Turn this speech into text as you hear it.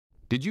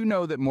Did you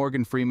know that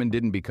Morgan Freeman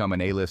didn't become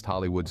an A-list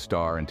Hollywood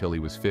star until he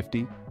was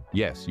 50?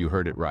 Yes, you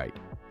heard it right.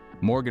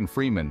 Morgan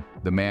Freeman,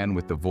 the man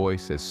with the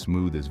voice as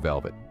smooth as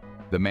velvet,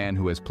 the man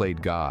who has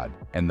played God,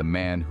 and the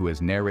man who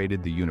has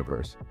narrated the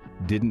universe,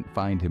 didn't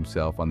find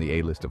himself on the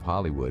A-list of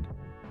Hollywood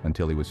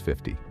until he was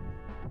 50.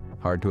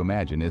 Hard to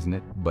imagine, isn't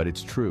it? But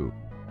it's true.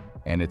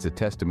 And it's a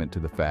testament to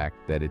the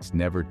fact that it's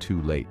never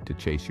too late to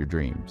chase your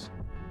dreams.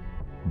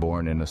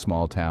 Born in a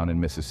small town in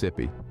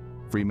Mississippi,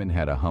 Freeman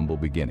had a humble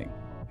beginning.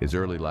 His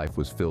early life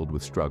was filled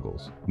with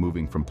struggles,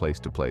 moving from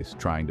place to place,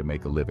 trying to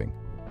make a living.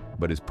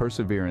 But his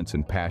perseverance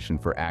and passion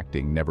for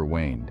acting never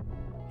waned.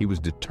 He was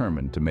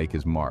determined to make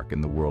his mark in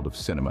the world of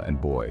cinema,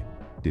 and boy,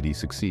 did he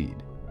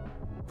succeed.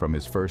 From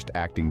his first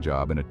acting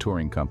job in a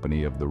touring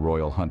company of the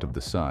Royal Hunt of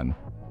the Sun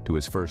to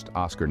his first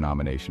Oscar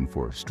nomination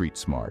for Street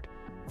Smart,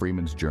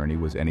 Freeman's journey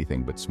was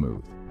anything but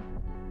smooth.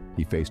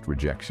 He faced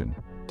rejection,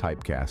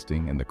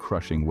 typecasting, and the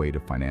crushing weight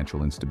of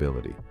financial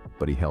instability,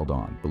 but he held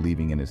on,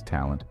 believing in his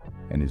talent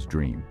and his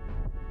dream.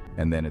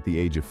 And then at the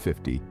age of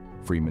 50,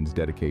 Freeman's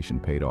dedication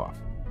paid off.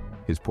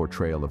 His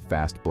portrayal of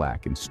Fast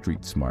Black in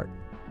Street Smart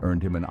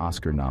earned him an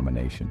Oscar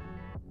nomination.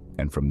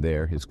 And from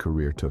there, his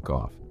career took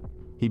off.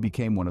 He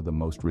became one of the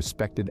most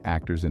respected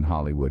actors in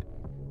Hollywood,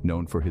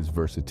 known for his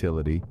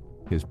versatility,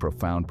 his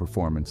profound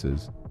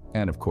performances,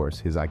 and of course,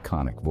 his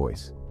iconic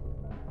voice.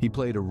 He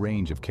played a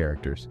range of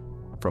characters,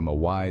 from a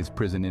wise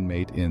prison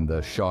inmate in The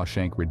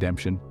Shawshank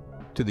Redemption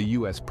to the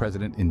US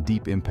President in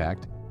Deep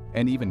Impact,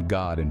 and even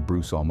God in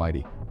Bruce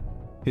Almighty.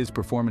 His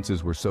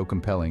performances were so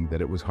compelling that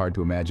it was hard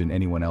to imagine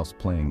anyone else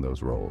playing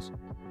those roles.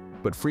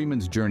 But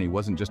Freeman's journey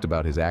wasn't just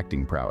about his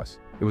acting prowess.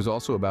 It was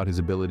also about his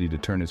ability to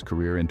turn his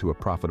career into a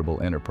profitable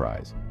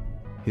enterprise.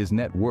 His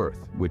net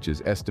worth, which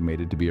is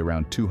estimated to be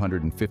around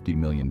 $250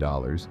 million,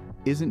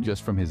 isn't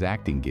just from his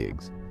acting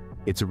gigs.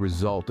 It's a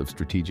result of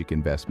strategic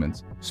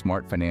investments,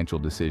 smart financial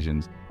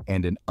decisions,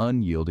 and an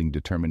unyielding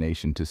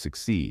determination to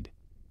succeed.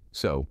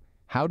 So,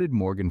 how did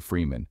Morgan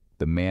Freeman,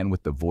 the man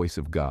with the voice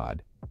of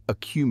God,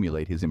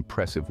 accumulate his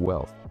impressive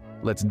wealth?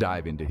 Let's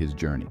dive into his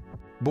journey.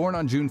 Born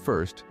on June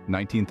 1st,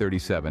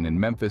 1937 in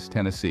Memphis,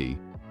 Tennessee,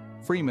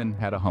 Freeman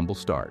had a humble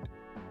start.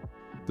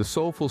 The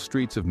soulful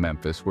streets of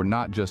Memphis were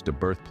not just a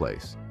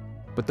birthplace,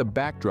 but the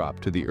backdrop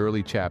to the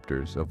early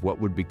chapters of what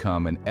would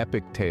become an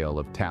epic tale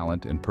of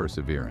talent and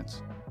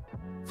perseverance.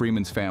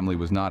 Freeman's family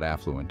was not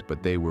affluent,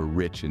 but they were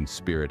rich in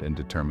spirit and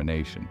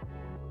determination.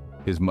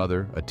 His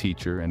mother, a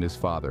teacher, and his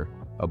father,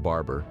 a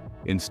barber,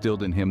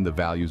 instilled in him the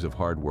values of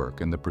hard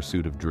work and the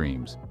pursuit of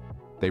dreams.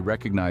 They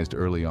recognized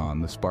early on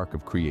the spark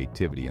of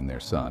creativity in their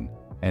son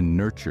and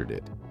nurtured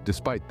it,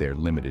 despite their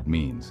limited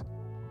means.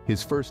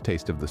 His first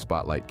taste of the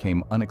spotlight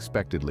came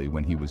unexpectedly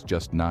when he was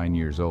just 9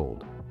 years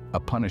old. A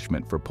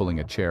punishment for pulling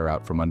a chair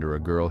out from under a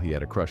girl he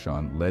had a crush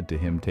on led to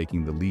him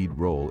taking the lead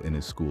role in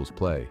his school's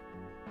play.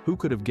 Who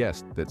could have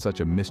guessed that such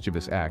a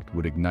mischievous act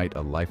would ignite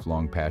a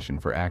lifelong passion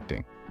for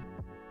acting?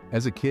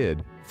 As a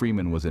kid,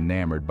 Freeman was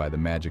enamored by the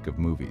magic of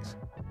movies.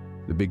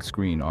 The big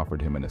screen offered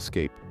him an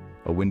escape,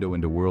 a window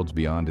into worlds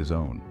beyond his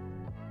own.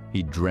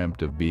 He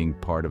dreamt of being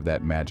part of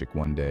that magic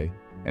one day,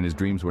 and his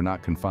dreams were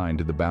not confined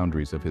to the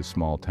boundaries of his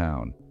small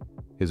town.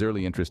 His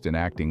early interest in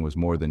acting was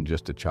more than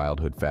just a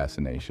childhood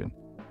fascination.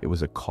 It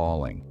was a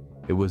calling.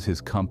 It was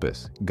his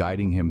compass,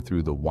 guiding him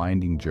through the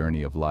winding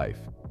journey of life.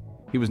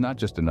 He was not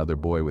just another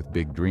boy with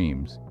big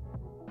dreams.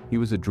 He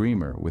was a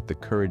dreamer with the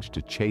courage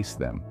to chase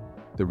them,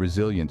 the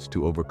resilience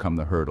to overcome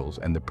the hurdles,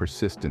 and the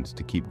persistence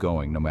to keep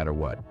going no matter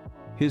what.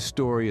 His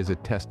story is a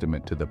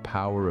testament to the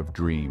power of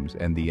dreams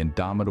and the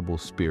indomitable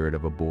spirit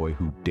of a boy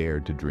who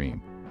dared to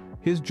dream.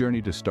 His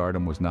journey to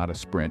stardom was not a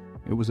sprint,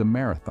 it was a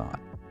marathon.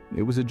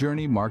 It was a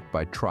journey marked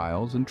by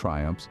trials and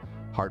triumphs,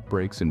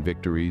 heartbreaks and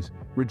victories,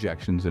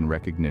 rejections and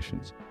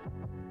recognitions.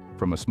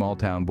 From a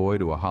small-town boy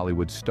to a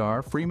Hollywood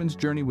star, Freeman's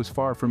journey was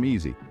far from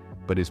easy,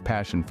 but his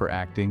passion for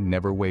acting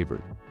never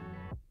wavered.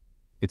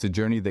 It's a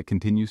journey that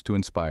continues to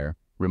inspire,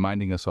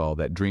 reminding us all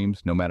that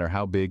dreams, no matter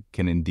how big,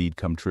 can indeed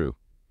come true.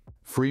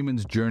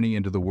 Freeman's journey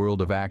into the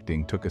world of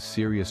acting took a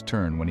serious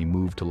turn when he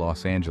moved to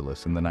Los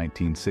Angeles in the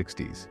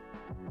 1960s.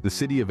 The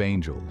City of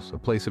Angels, a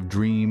place of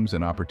dreams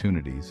and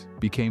opportunities,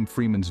 became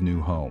Freeman's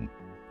new home.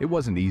 It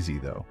wasn't easy,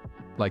 though.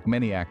 Like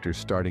many actors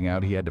starting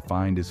out, he had to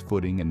find his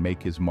footing and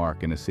make his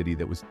mark in a city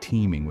that was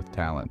teeming with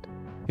talent.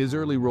 His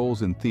early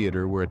roles in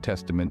theater were a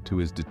testament to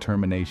his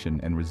determination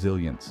and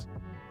resilience.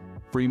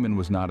 Freeman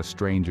was not a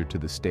stranger to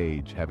the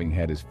stage, having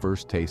had his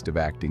first taste of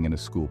acting in a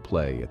school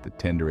play at the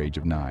tender age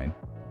of 9.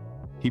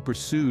 He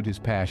pursued his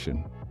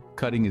passion,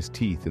 cutting his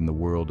teeth in the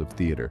world of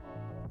theater,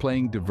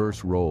 playing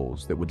diverse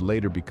roles that would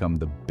later become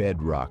the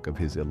bedrock of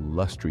his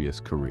illustrious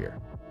career.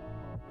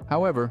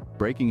 However,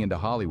 breaking into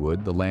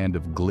Hollywood, the land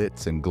of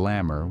glitz and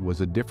glamour,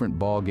 was a different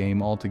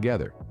ballgame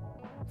altogether.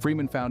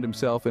 Freeman found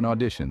himself in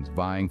auditions,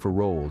 vying for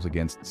roles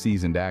against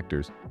seasoned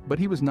actors, but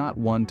he was not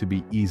one to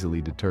be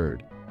easily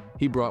deterred.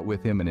 He brought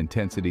with him an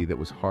intensity that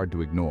was hard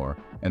to ignore,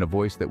 and a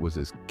voice that was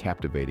as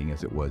captivating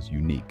as it was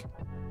unique.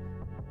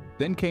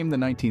 Then came the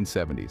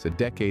 1970s, a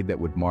decade that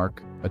would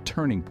mark a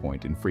turning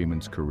point in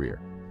Freeman's career.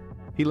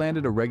 He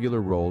landed a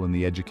regular role in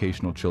the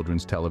educational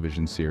children's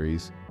television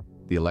series,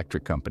 The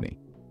Electric Company.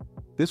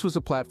 This was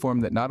a platform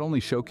that not only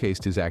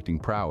showcased his acting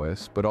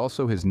prowess, but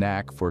also his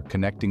knack for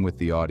connecting with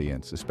the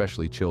audience,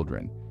 especially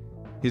children.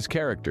 His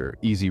character,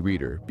 Easy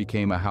Reader,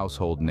 became a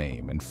household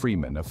name, and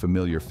Freeman a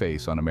familiar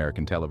face on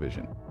American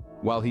television.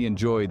 While he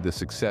enjoyed the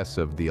success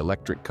of The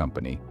Electric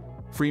Company,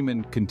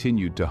 Freeman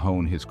continued to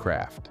hone his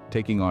craft,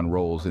 taking on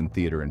roles in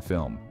theater and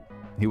film.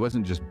 He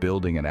wasn't just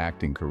building an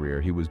acting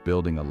career, he was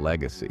building a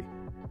legacy.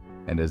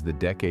 And as the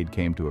decade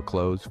came to a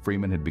close,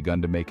 Freeman had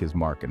begun to make his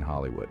mark in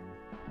Hollywood.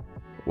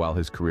 While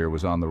his career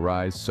was on the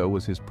rise, so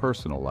was his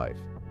personal life.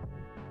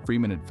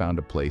 Freeman had found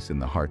a place in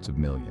the hearts of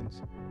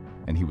millions,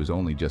 and he was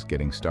only just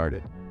getting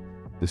started.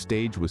 The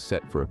stage was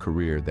set for a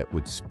career that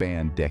would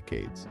span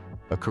decades,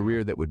 a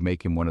career that would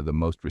make him one of the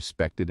most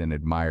respected and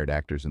admired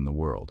actors in the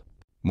world.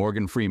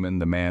 Morgan Freeman,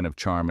 the man of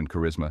charm and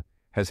charisma,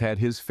 has had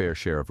his fair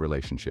share of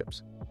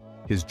relationships.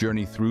 His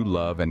journey through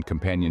love and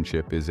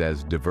companionship is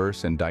as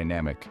diverse and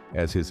dynamic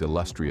as his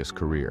illustrious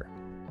career.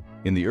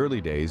 In the early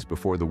days,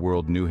 before the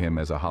world knew him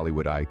as a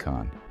Hollywood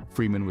icon,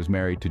 Freeman was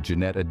married to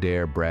Jeanette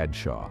Adair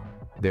Bradshaw.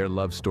 Their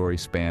love story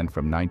spanned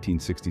from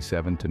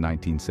 1967 to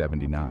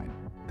 1979.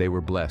 They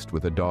were blessed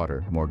with a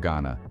daughter,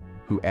 Morgana,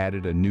 who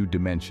added a new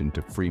dimension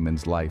to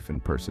Freeman's life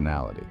and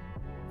personality.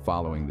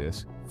 Following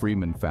this,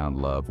 Freeman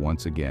found love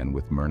once again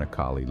with Myrna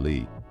Colley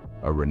Lee,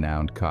 a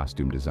renowned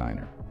costume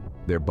designer.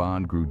 Their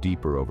bond grew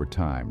deeper over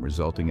time,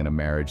 resulting in a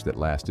marriage that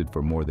lasted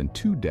for more than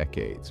 2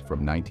 decades,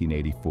 from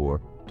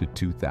 1984 to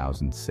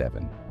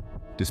 2007.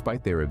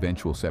 Despite their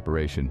eventual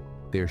separation,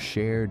 their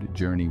shared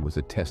journey was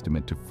a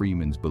testament to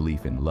Freeman's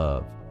belief in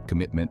love,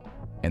 commitment,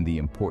 and the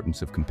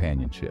importance of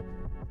companionship.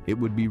 It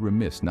would be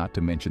remiss not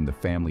to mention the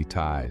family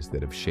ties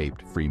that have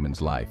shaped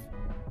Freeman's life.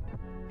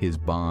 His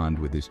bond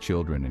with his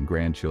children and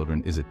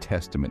grandchildren is a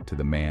testament to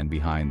the man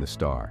behind the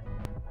star.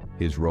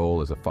 His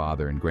role as a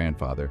father and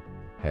grandfather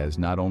has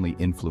not only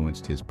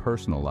influenced his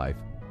personal life,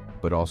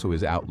 but also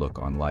his outlook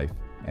on life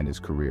and his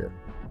career.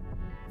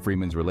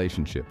 Freeman's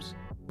relationships,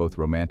 both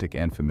romantic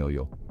and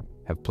familial,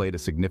 have played a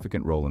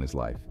significant role in his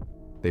life.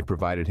 They've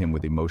provided him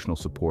with emotional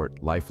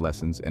support, life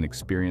lessons, and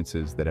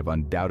experiences that have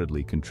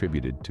undoubtedly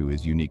contributed to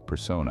his unique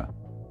persona.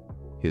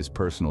 His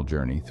personal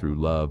journey through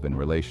love and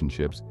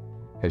relationships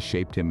has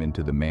shaped him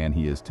into the man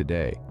he is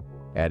today,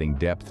 adding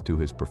depth to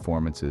his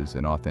performances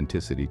and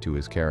authenticity to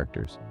his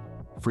characters.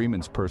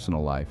 Freeman's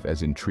personal life,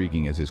 as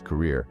intriguing as his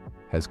career,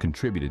 has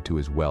contributed to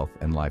his wealth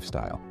and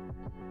lifestyle.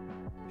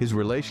 His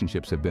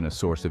relationships have been a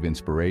source of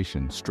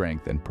inspiration,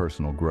 strength, and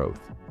personal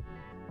growth.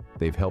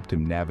 They've helped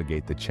him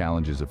navigate the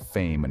challenges of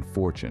fame and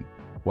fortune,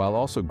 while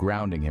also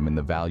grounding him in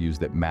the values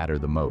that matter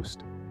the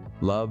most: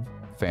 love,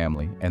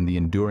 family, and the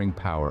enduring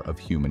power of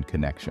human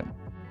connection.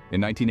 In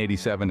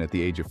 1987, at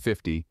the age of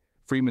 50,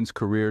 Freeman's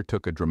career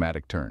took a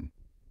dramatic turn.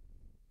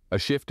 A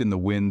shift in the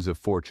winds of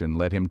fortune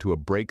led him to a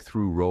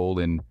breakthrough role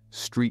in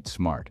Street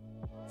Smart.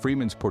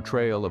 Freeman's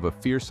portrayal of a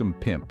fearsome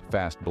pimp,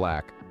 Fast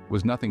Black,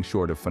 was nothing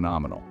short of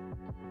phenomenal.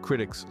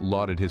 Critics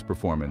lauded his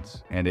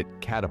performance, and it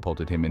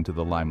catapulted him into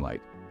the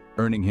limelight,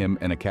 earning him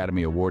an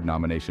Academy Award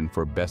nomination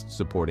for Best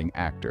Supporting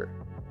Actor.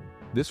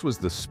 This was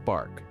the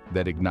spark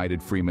that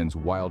ignited Freeman's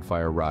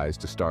wildfire rise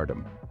to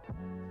stardom.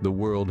 The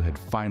world had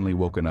finally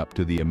woken up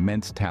to the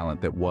immense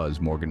talent that was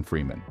Morgan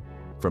Freeman.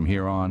 From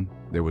here on,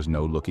 there was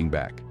no looking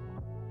back.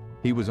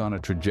 He was on a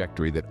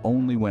trajectory that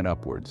only went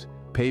upwards,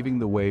 paving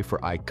the way for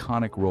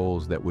iconic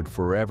roles that would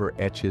forever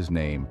etch his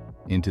name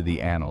into the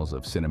annals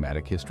of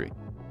cinematic history.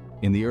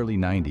 In the early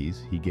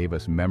 90s, he gave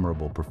us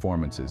memorable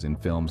performances in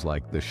films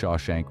like The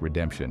Shawshank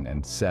Redemption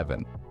and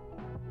Seven.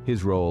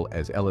 His role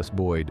as Ellis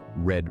Boyd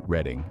Red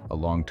Redding, a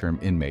long-term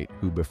inmate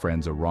who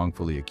befriends a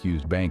wrongfully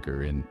accused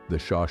banker in The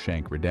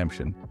Shawshank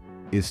Redemption,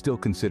 is still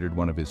considered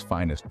one of his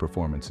finest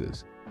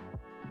performances.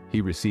 He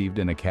received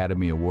an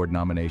Academy Award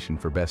nomination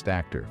for Best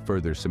Actor,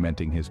 further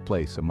cementing his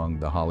place among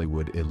the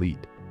Hollywood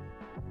elite.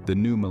 The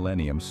new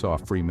millennium saw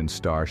Freeman's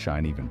star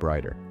shine even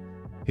brighter.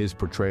 His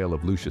portrayal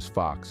of Lucius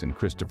Fox in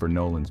Christopher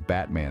Nolan's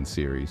Batman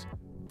series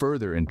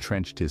further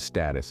entrenched his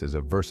status as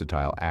a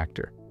versatile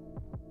actor.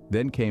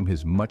 Then came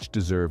his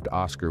much-deserved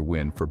Oscar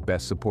win for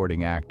Best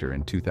Supporting Actor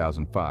in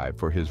 2005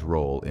 for his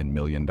role in $1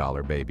 Million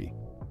Baby.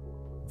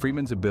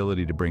 Freeman's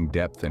ability to bring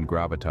depth and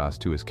gravitas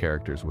to his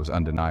characters was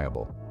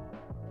undeniable.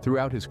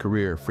 Throughout his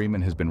career,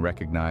 Freeman has been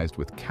recognized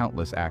with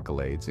countless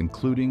accolades,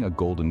 including a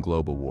Golden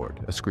Globe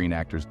Award, a Screen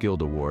Actors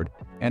Guild Award,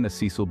 and a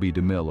Cecil B.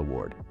 DeMille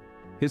Award.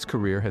 His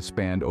career has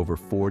spanned over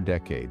 4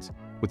 decades,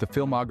 with a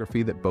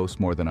filmography that boasts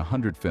more than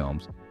 100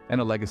 films and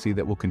a legacy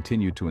that will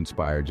continue to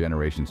inspire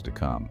generations to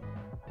come.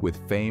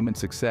 With fame and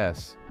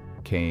success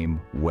came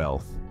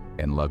wealth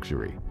and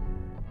luxury.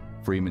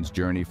 Freeman's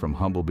journey from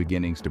humble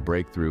beginnings to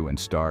breakthrough and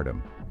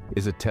stardom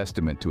is a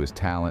testament to his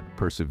talent,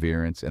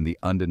 perseverance, and the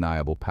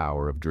undeniable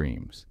power of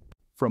dreams.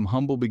 From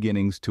humble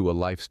beginnings to a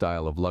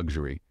lifestyle of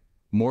luxury,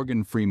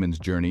 Morgan Freeman's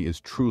journey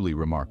is truly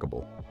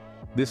remarkable.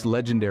 This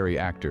legendary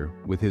actor,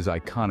 with his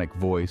iconic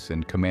voice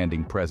and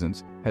commanding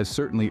presence, has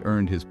certainly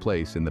earned his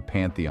place in the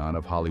pantheon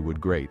of Hollywood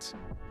greats.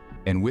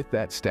 And with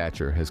that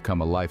stature has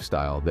come a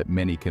lifestyle that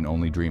many can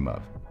only dream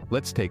of.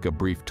 Let's take a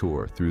brief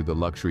tour through the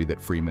luxury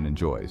that Freeman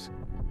enjoys.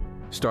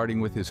 Starting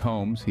with his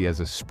homes, he has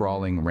a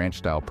sprawling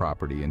ranch-style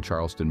property in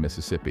Charleston,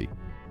 Mississippi.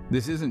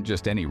 This isn't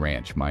just any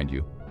ranch, mind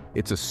you.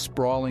 It's a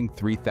sprawling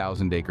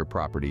 3,000-acre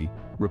property,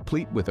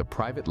 replete with a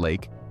private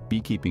lake,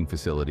 beekeeping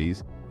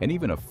facilities, and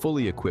even a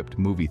fully equipped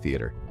movie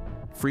theater.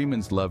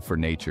 Freeman's love for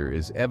nature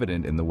is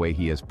evident in the way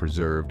he has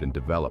preserved and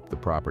developed the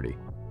property.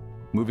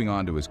 Moving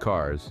on to his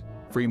cars,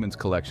 Freeman's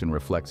collection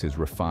reflects his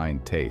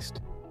refined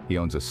taste. He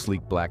owns a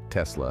sleek black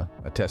Tesla,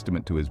 a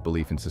testament to his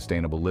belief in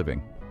sustainable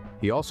living.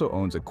 He also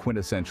owns a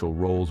quintessential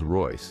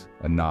Rolls-Royce,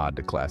 a nod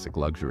to classic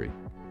luxury.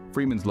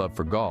 Freeman's love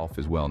for golf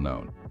is well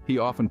known. He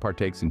often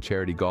partakes in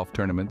charity golf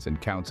tournaments and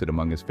counts it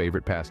among his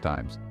favorite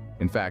pastimes.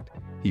 In fact,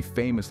 he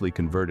famously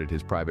converted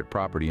his private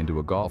property into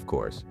a golf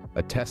course,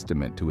 a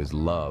testament to his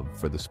love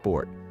for the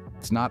sport.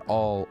 It's not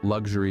all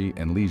luxury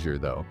and leisure,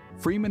 though.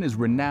 Freeman is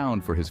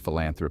renowned for his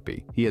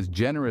philanthropy. He has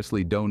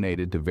generously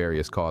donated to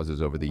various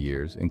causes over the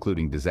years,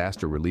 including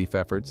disaster relief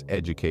efforts,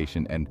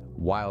 education, and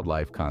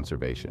wildlife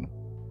conservation.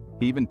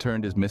 He even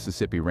turned his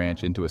Mississippi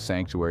ranch into a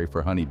sanctuary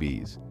for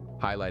honeybees,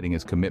 highlighting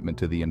his commitment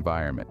to the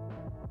environment.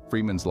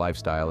 Freeman's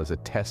lifestyle is a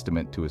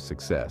testament to his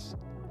success.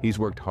 He's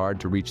worked hard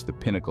to reach the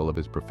pinnacle of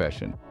his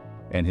profession,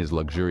 and his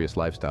luxurious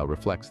lifestyle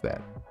reflects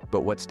that.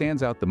 But what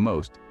stands out the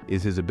most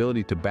is his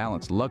ability to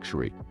balance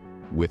luxury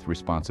with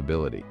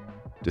responsibility.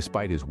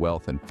 Despite his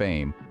wealth and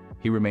fame,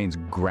 he remains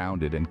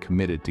grounded and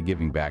committed to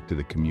giving back to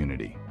the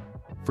community.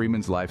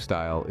 Freeman's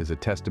lifestyle is a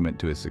testament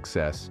to his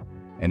success,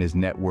 and his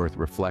net worth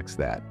reflects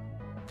that.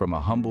 From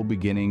a humble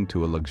beginning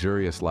to a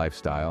luxurious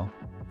lifestyle,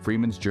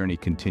 Freeman's journey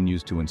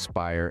continues to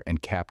inspire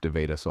and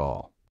captivate us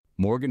all.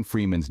 Morgan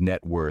Freeman's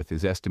net worth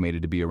is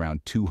estimated to be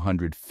around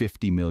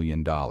 $250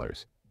 million.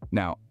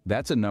 Now,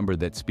 that's a number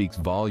that speaks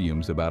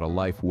volumes about a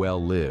life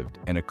well lived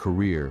and a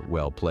career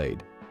well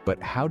played.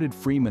 But how did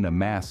Freeman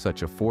amass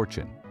such a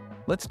fortune?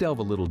 Let's delve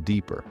a little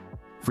deeper.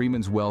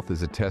 Freeman's wealth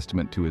is a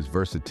testament to his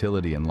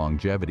versatility and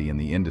longevity in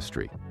the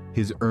industry.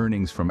 His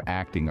earnings from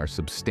acting are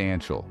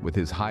substantial, with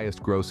his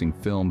highest-grossing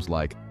films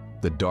like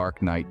The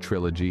Dark Knight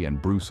trilogy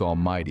and Bruce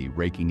Almighty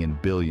raking in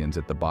billions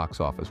at the box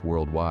office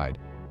worldwide.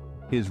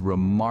 His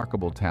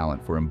remarkable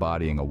talent for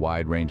embodying a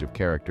wide range of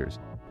characters,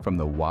 from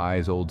the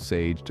wise old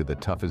sage to the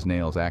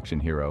tough-as-nails action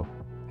hero,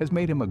 has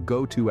made him a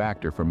go-to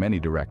actor for many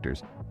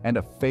directors and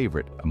a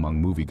favorite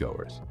among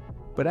moviegoers.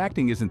 But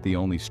acting isn't the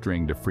only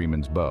string to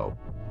Freeman's bow.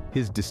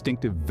 His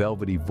distinctive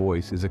velvety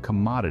voice is a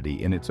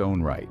commodity in its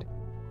own right.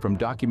 From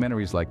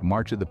documentaries like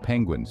March of the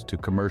Penguins to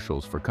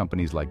commercials for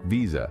companies like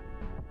Visa,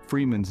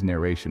 Freeman's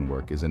narration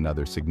work is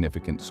another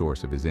significant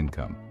source of his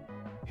income.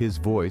 His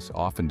voice,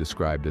 often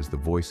described as the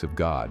voice of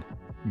God,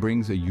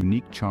 brings a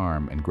unique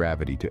charm and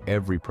gravity to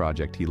every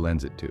project he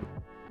lends it to.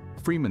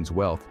 Freeman's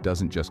wealth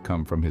doesn't just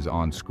come from his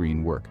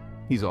on-screen work.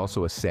 He's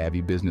also a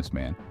savvy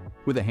businessman,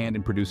 with a hand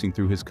in producing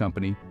through his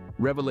company,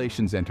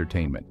 Revelations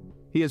Entertainment.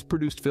 He has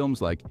produced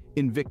films like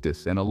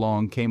Invictus and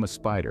Along Came a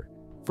Spider,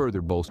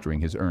 further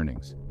bolstering his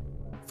earnings.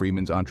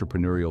 Freeman's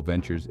entrepreneurial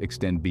ventures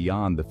extend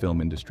beyond the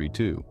film industry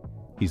too.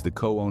 He's the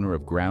co-owner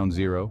of Ground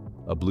Zero,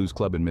 a blues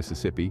club in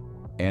Mississippi,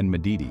 and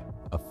Mediti,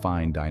 a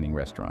fine dining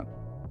restaurant.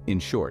 In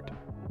short,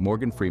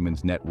 Morgan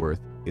Freeman's net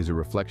worth is a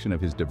reflection of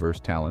his diverse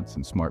talents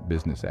and smart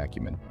business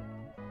acumen.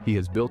 He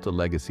has built a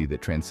legacy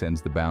that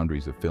transcends the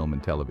boundaries of film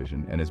and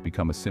television and has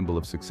become a symbol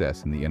of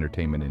success in the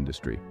entertainment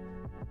industry.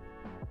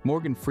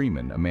 Morgan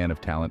Freeman, a man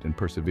of talent and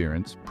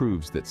perseverance,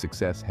 proves that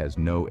success has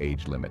no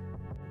age limit.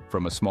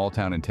 From a small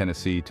town in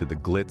Tennessee to the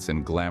glitz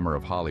and glamour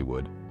of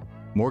Hollywood,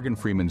 Morgan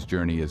Freeman's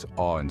journey is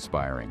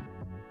awe-inspiring.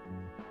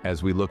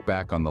 As we look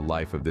back on the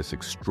life of this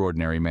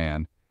extraordinary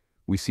man,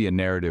 we see a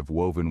narrative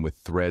woven with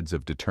threads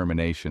of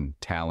determination,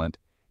 talent,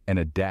 and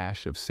a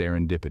dash of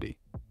serendipity.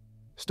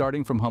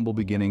 Starting from humble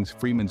beginnings,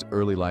 Freeman's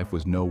early life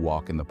was no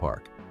walk in the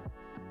park.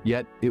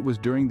 Yet, it was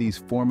during these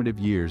formative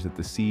years that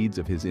the seeds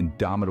of his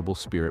indomitable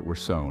spirit were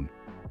sown.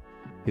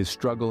 His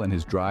struggle and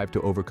his drive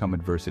to overcome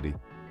adversity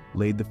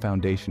laid the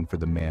foundation for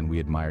the man we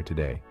admire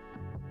today.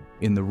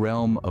 In the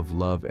realm of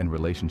love and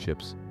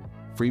relationships,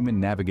 Freeman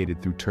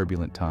navigated through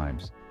turbulent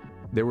times.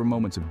 There were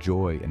moments of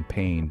joy and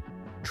pain,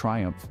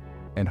 triumph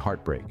and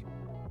heartbreak.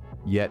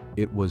 Yet,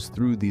 it was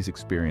through these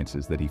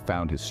experiences that he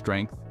found his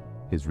strength,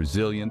 his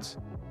resilience,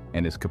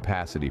 and his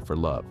capacity for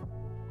love.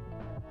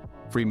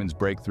 Freeman's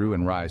breakthrough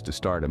and rise to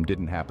stardom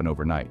didn't happen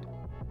overnight.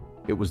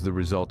 It was the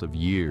result of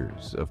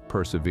years of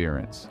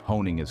perseverance,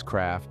 honing his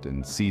craft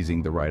and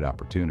seizing the right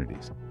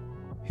opportunities.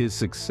 His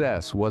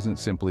success wasn't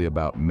simply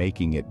about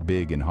making it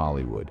big in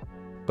Hollywood,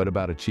 but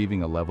about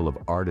achieving a level of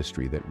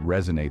artistry that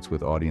resonates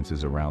with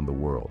audiences around the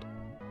world.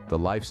 The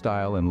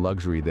lifestyle and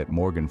luxury that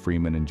Morgan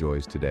Freeman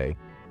enjoys today,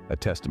 a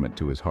testament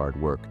to his hard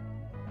work,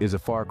 is a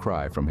far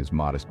cry from his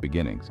modest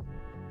beginnings.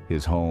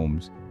 His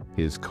homes,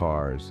 his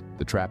cars,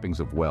 the trappings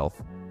of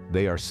wealth,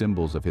 they are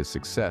symbols of his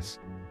success,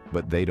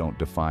 but they don't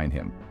define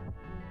him.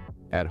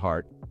 At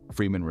heart,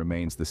 Freeman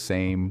remains the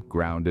same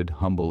grounded,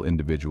 humble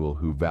individual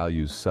who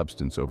values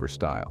substance over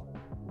style.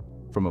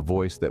 From a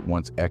voice that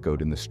once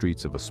echoed in the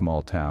streets of a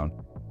small town,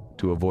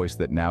 to a voice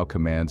that now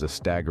commands a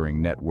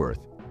staggering net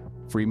worth,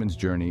 Freeman's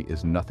journey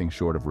is nothing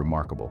short of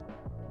remarkable.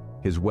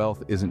 His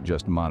wealth isn't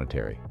just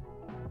monetary.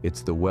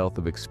 It's the wealth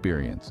of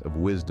experience, of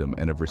wisdom,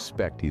 and of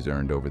respect he's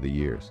earned over the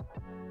years.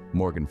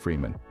 Morgan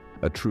Freeman,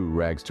 a true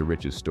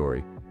rags-to-riches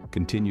story,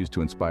 continues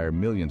to inspire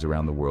millions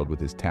around the world with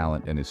his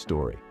talent and his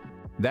story.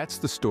 That's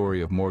the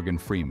story of Morgan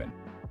Freeman,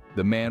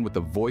 the man with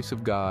the voice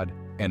of God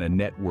and a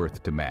net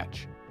worth to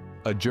match.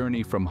 A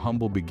journey from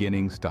humble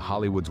beginnings to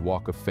Hollywood's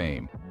Walk of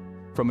Fame,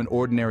 from an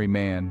ordinary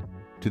man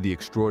to the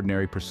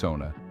extraordinary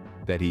persona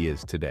that he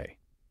is today.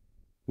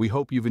 We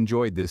hope you've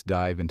enjoyed this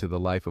dive into the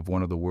life of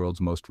one of the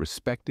world's most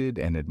respected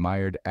and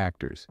admired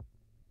actors.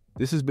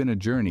 This has been a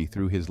journey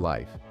through his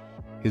life,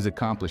 his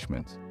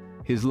accomplishments,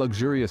 his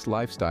luxurious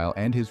lifestyle,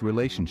 and his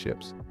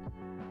relationships,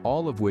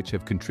 all of which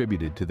have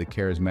contributed to the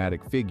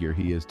charismatic figure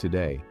he is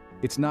today.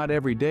 It's not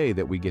every day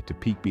that we get to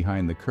peek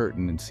behind the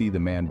curtain and see the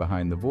man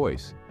behind the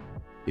voice.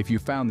 If you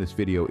found this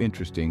video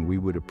interesting, we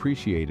would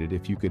appreciate it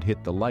if you could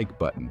hit the like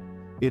button.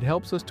 It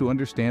helps us to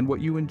understand what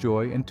you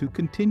enjoy and to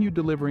continue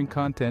delivering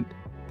content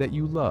that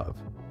you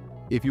love.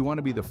 If you want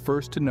to be the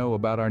first to know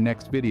about our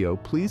next video,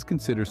 please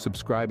consider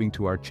subscribing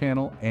to our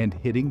channel and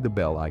hitting the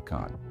bell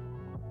icon.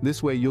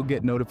 This way you'll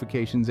get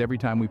notifications every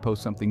time we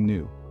post something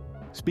new.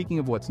 Speaking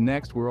of what's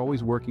next, we're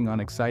always working on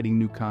exciting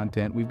new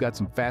content. We've got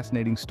some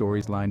fascinating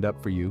stories lined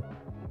up for you.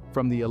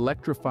 From the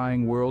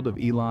electrifying world of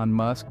Elon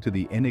Musk to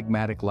the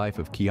enigmatic life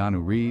of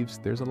Keanu Reeves,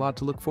 there's a lot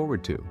to look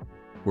forward to.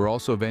 We're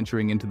also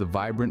venturing into the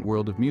vibrant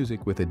world of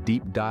music with a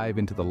deep dive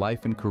into the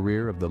life and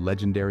career of the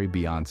legendary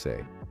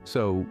Beyoncé.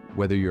 So,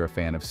 whether you're a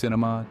fan of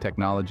cinema,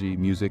 technology,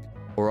 music,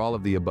 or all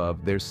of the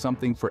above, there's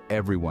something for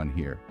everyone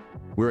here.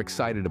 We're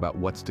excited about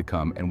what's to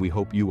come, and we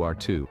hope you are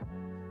too.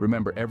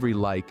 Remember, every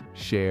like,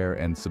 share,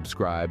 and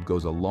subscribe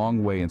goes a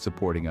long way in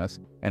supporting us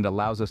and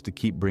allows us to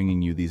keep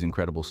bringing you these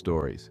incredible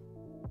stories.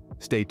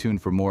 Stay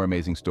tuned for more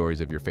amazing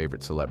stories of your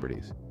favorite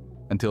celebrities.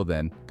 Until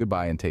then,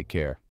 goodbye and take care.